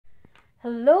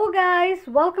Hello guys,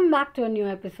 welcome back to a new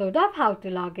episode of How to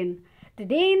Login.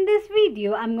 Today in this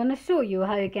video, I'm going to show you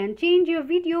how you can change your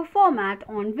video format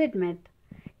on Vidmate.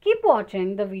 Keep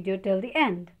watching the video till the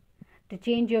end. To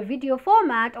change your video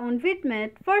format on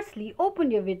Vidmate, firstly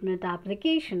open your Vidmate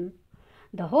application.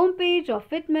 The home page of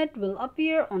Vidmate will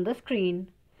appear on the screen.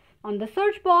 On the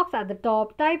search box at the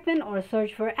top, type in or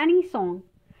search for any song.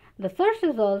 The search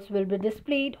results will be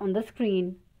displayed on the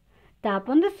screen. Tap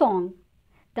on the song.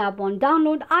 Tap on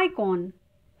download icon.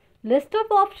 List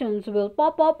of options will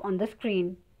pop up on the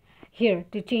screen. Here,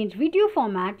 to change video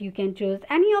format, you can choose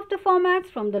any of the formats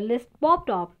from the list popped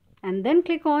up and then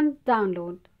click on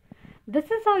download.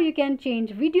 This is how you can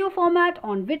change video format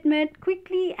on Vidmate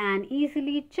quickly and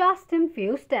easily just in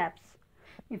few steps.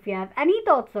 If you have any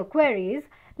thoughts or queries,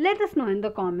 let us know in the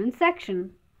comment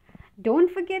section. Don't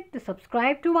forget to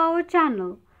subscribe to our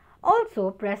channel. Also,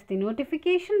 press the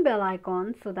notification bell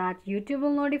icon so that YouTube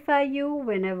will notify you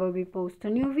whenever we post a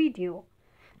new video.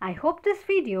 I hope this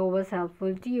video was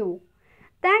helpful to you.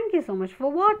 Thank you so much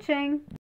for watching.